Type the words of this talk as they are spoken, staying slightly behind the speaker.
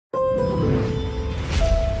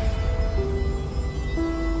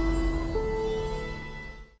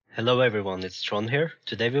Hello everyone, it's Tron here.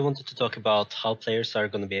 Today we wanted to talk about how players are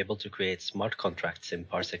going to be able to create smart contracts in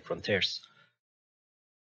Parsec Frontiers.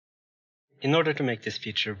 In order to make this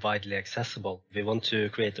feature widely accessible, we want to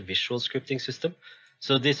create a visual scripting system.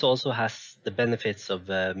 So this also has the benefits of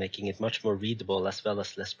making it much more readable as well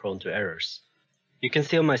as less prone to errors. You can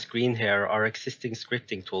see on my screen here our existing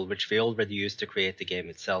scripting tool which we already used to create the game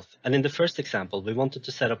itself. And in the first example, we wanted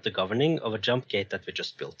to set up the governing of a jump gate that we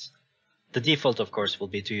just built. The default, of course, will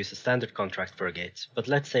be to use a standard contract for a gate, but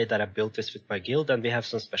let's say that I built this with my guild and we have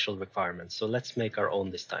some special requirements, so let's make our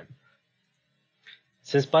own this time.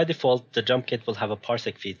 Since by default the jump gate will have a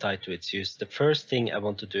parsec fee tied to its use, the first thing I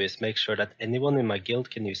want to do is make sure that anyone in my guild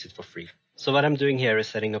can use it for free. So what I'm doing here is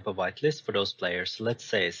setting up a whitelist for those players, so let's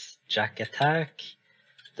say it's Jack Attack,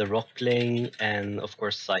 the Rockling, and of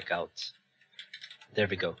course Psych Out. There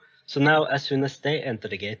we go. So now as soon as they enter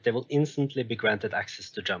the gate, they will instantly be granted access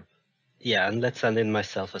to jump. Yeah, and let's send in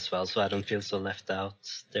myself as well, so I don't feel so left out.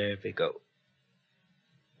 There we go.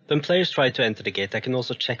 When players try to enter the gate, I can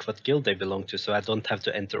also check what guild they belong to, so I don't have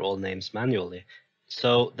to enter all names manually.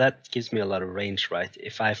 So that gives me a lot of range, right?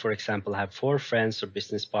 If I, for example, have 4 friends or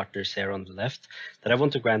business partners here on the left, that I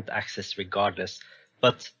want to grant access regardless.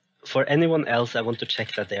 But for anyone else, I want to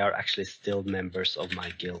check that they are actually still members of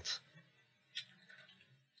my guild.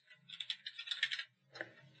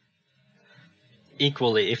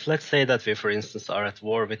 Equally, if let's say that we, for instance, are at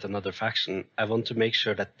war with another faction, I want to make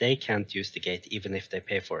sure that they can't use the gate even if they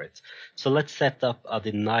pay for it. So let's set up a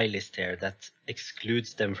deny list here that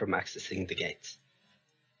excludes them from accessing the gate.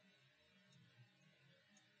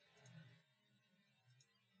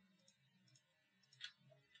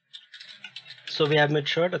 So we have made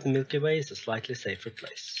sure that Milky Way is a slightly safer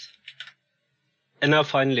place. And now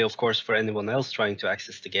finally, of course, for anyone else trying to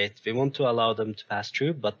access the gate, we want to allow them to pass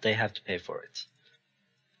through, but they have to pay for it.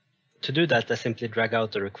 To do that, I simply drag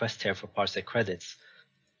out a request here for Parsec credits.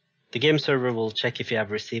 The game server will check if you have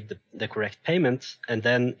received the correct payment, and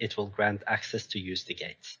then it will grant access to use the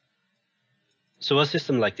gate. So a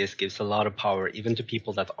system like this gives a lot of power even to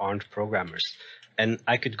people that aren't programmers, and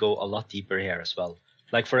I could go a lot deeper here as well.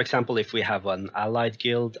 Like for example, if we have an allied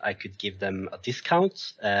guild, I could give them a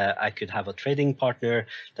discount. I could have a trading partner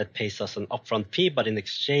that pays us an upfront fee, but in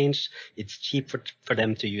exchange, it's cheap for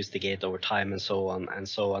them to use the gate over time and so on and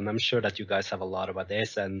so on. I'm sure that you guys have a lot about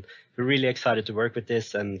this, and we're really excited to work with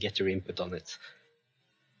this and get your input on it.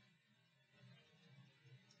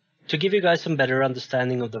 To give you guys some better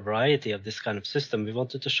understanding of the variety of this kind of system, we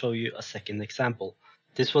wanted to show you a second example.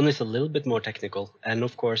 This one is a little bit more technical, and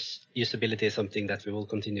of course, usability is something that we will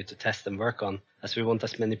continue to test and work on, as we want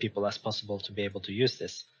as many people as possible to be able to use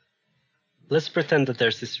this. Let's pretend that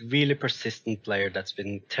there's this really persistent player that's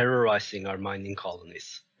been terrorizing our mining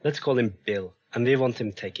colonies. Let's call him Bill, and we want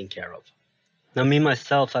him taken care of. Now me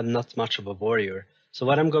myself, I'm not much of a warrior, so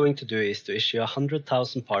what I'm going to do is to issue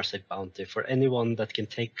 100,000 parsec bounty for anyone that can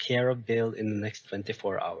take care of Bill in the next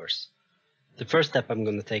 24 hours. The first step I'm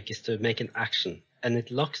going to take is to make an action, and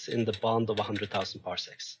it locks in the bond of 100,000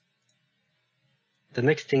 parsecs. The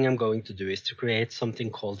next thing I'm going to do is to create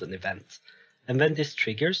something called an event, and when this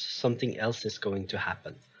triggers, something else is going to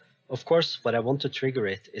happen. Of course, what I want to trigger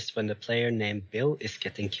it is when the player named Bill is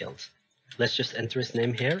getting killed. Let's just enter his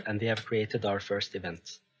name here, and we have created our first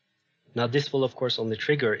event. Now this will of course only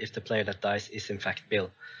trigger if the player that dies is in fact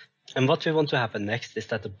Bill. And what we want to happen next is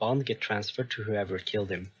that the bond get transferred to whoever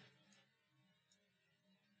killed him.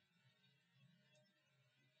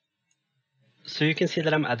 So you can see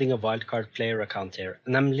that I'm adding a wildcard player account here,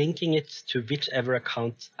 and I'm linking it to whichever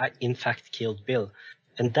account I in fact killed Bill,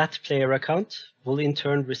 and that player account will in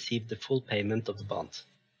turn receive the full payment of the bond.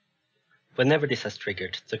 Whenever this has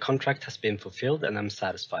triggered, the contract has been fulfilled and I'm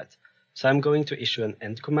satisfied. So I'm going to issue an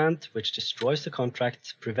end command which destroys the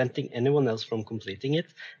contract, preventing anyone else from completing it,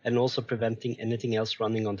 and also preventing anything else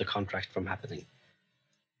running on the contract from happening.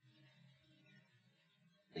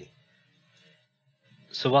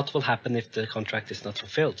 So what will happen if the contract is not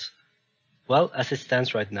fulfilled? Well, as it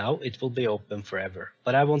stands right now, it will be open forever,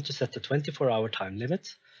 but I want to set a 24-hour time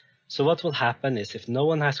limit. So what will happen is if no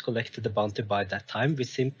one has collected the bounty by that time, we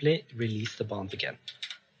simply release the bond again.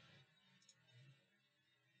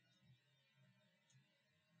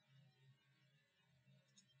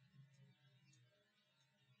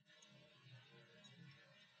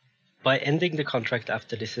 By ending the contract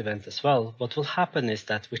after this event as well, what will happen is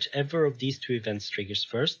that whichever of these two events triggers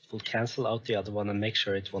first will cancel out the other one and make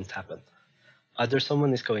sure it won't happen. Either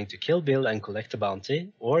someone is going to kill Bill and collect the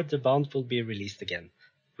bounty, or the bond will be released again.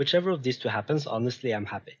 Whichever of these two happens, honestly, I'm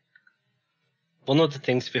happy. One of the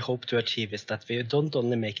things we hope to achieve is that we don't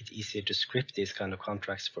only make it easier to script these kind of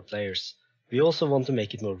contracts for players, We also want to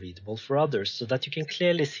make it more readable for others so that you can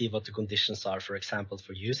clearly see what the conditions are, for example,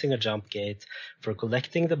 for using a jump gate, for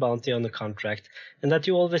collecting the bounty on a contract, and that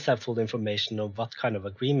you always have full information on what kind of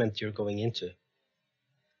agreement you're going into.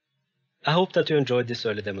 I hope that you enjoyed this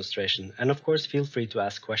early demonstration, and of course feel free to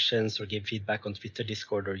ask questions or give feedback on Twitter,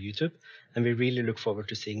 Discord, or YouTube, and we really look forward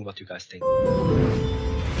to seeing what you guys think.